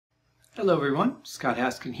Hello everyone, Scott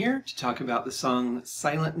Haskin here to talk about the song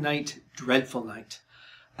Silent Night, Dreadful Night.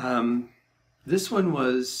 This one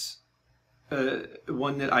was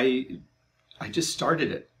one that I just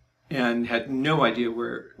started it and had no idea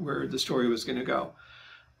where the story was going to go.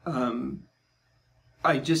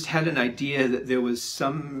 I just had an idea that there was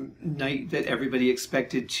some night that everybody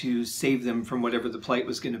expected to save them from whatever the plight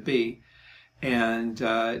was going to be, and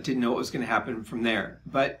didn't know what was going to happen from there.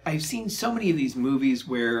 But I've seen so many of these movies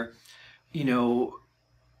where, you know,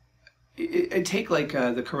 take like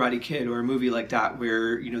The Karate Kid or a movie like that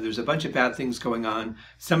where, you know, there's a bunch of bad things going on.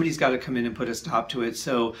 Somebody's got to come in and put a stop to it.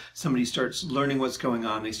 So somebody starts learning what's going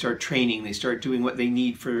on. They start training. They start doing what they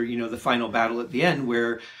need for, you know, the final battle at the end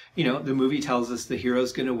where, you know, the movie tells us the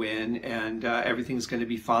hero's going to win and everything's going to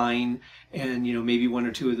be fine. And, you know, maybe one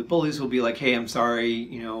or two of the bullies will be like, hey, I'm sorry,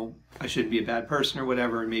 you know, I shouldn't be a bad person or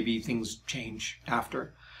whatever. And maybe things change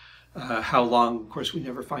after. How long, of course, we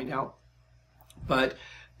never find out. But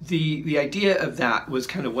the idea of that was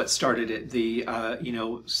kind of what started it. You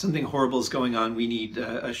know, something horrible is going on. We need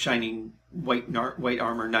a shining white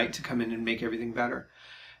armor knight to come in and make everything better.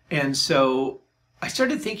 And so I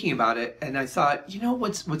started thinking about it, and I thought, you know,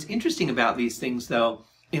 what's interesting about these things, though,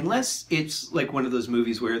 unless it's like one of those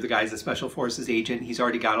movies where the guy's a special forces agent, he's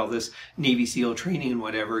already got all this Navy SEAL training and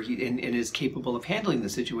whatever, and is capable of handling the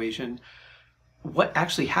situation. What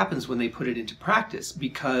actually happens when they put it into practice,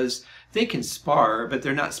 because they can spar, but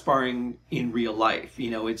they're not sparring in real life. You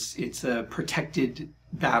know, it's a protected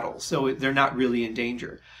battle, so they're not really in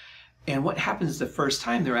danger. And what happens the first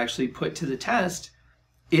time they're actually put to the test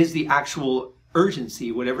is the actual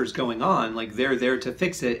urgency, whatever's going on, like they're there to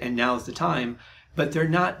fix it and now's the time, but they're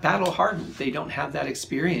not battle hardened. They don't have that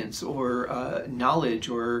experience or knowledge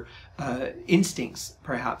or instincts,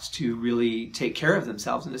 perhaps, to really take care of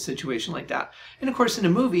themselves in a situation like that. And of course, in a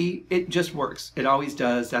movie, it just works. It always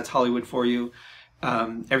does. That's Hollywood for you.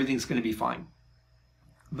 Everything's going to be fine.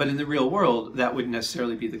 But in the real world, that wouldn't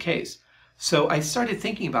necessarily be the case. So I started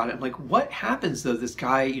thinking about it. I'm like, what happens though? This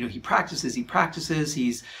guy, you know, he practices,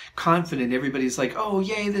 he's confident. Everybody's like, oh,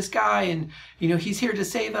 yay, this guy. And, you know, he's here to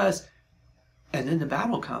save us. And then the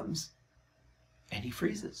battle comes and he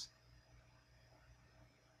freezes.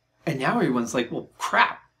 And now everyone's like, well,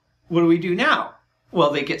 crap, what do we do now?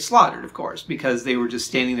 Well, they get slaughtered, of course, because they were just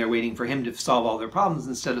standing there waiting for him to solve all their problems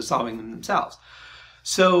instead of solving them themselves.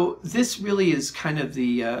 So this really is kind of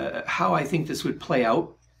the how I think this would play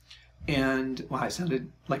out. And, well, I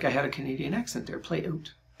sounded like I had a Canadian accent there.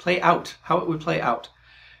 Play out, how it would play out.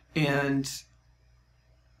 And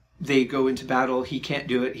they go into battle. He can't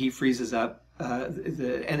do it. He freezes up.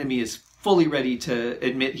 The enemy is fully ready to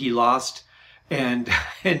admit he lost, and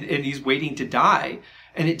he's waiting to die,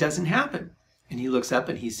 and it doesn't happen. And he looks up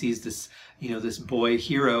and he sees this, you know, this boy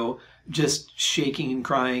hero just shaking and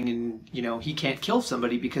crying, and, you know, he can't kill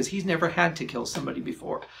somebody because he's never had to kill somebody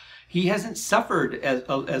before. He hasn't suffered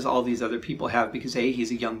as all these other people have because A,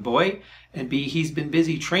 he's a young boy, and B, he's been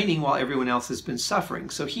busy training while everyone else has been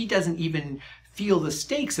suffering. So he doesn't even feel the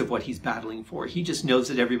stakes of what he's battling for. He just knows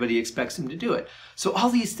that everybody expects him to do it. So all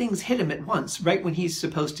these things hit him at once, right when he's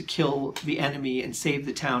supposed to kill the enemy and save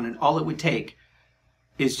the town, and all it would take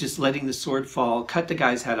is just letting the sword fall, cut the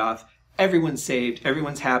guy's head off, everyone's saved,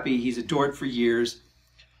 everyone's happy, he's adored for years.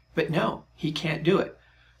 But no, he can't do it.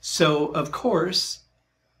 So, of course,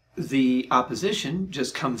 the opposition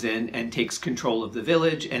just comes in and takes control of the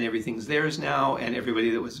village, and everything's theirs now, and everybody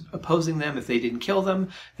that was opposing them, if they didn't kill them,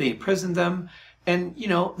 they imprisoned them. And, you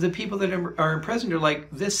know, the people that are imprisoned are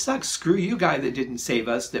like, this sucks, screw you, guy that didn't save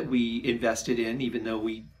us, that we invested in, even though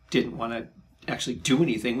we didn't want to actually do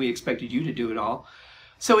anything, we expected you to do it all.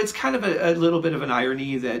 So it's kind of a little bit of an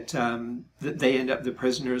irony that that they end up the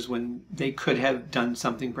prisoners when they could have done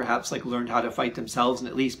something, perhaps like learned how to fight themselves and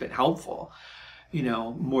at least been helpful, you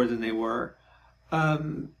know, more than they were.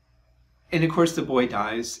 And of course the boy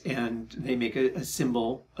dies, and they make a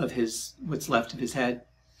symbol of his, what's left of his head.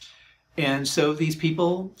 And so these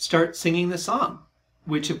people start singing the song,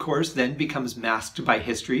 which of course then becomes masked by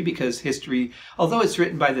history, because history, although it's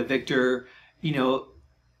written by the victor, you know,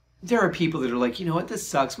 there are people that are like, you know what, this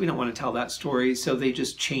sucks, we don't want to tell that story, so they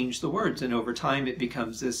just change the words, and over time it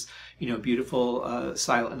becomes this, you know, beautiful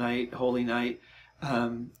silent night, holy night.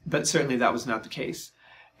 But certainly that was not the case.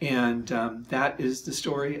 And that is the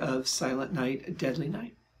story of Silent Night, Deadly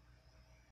Night.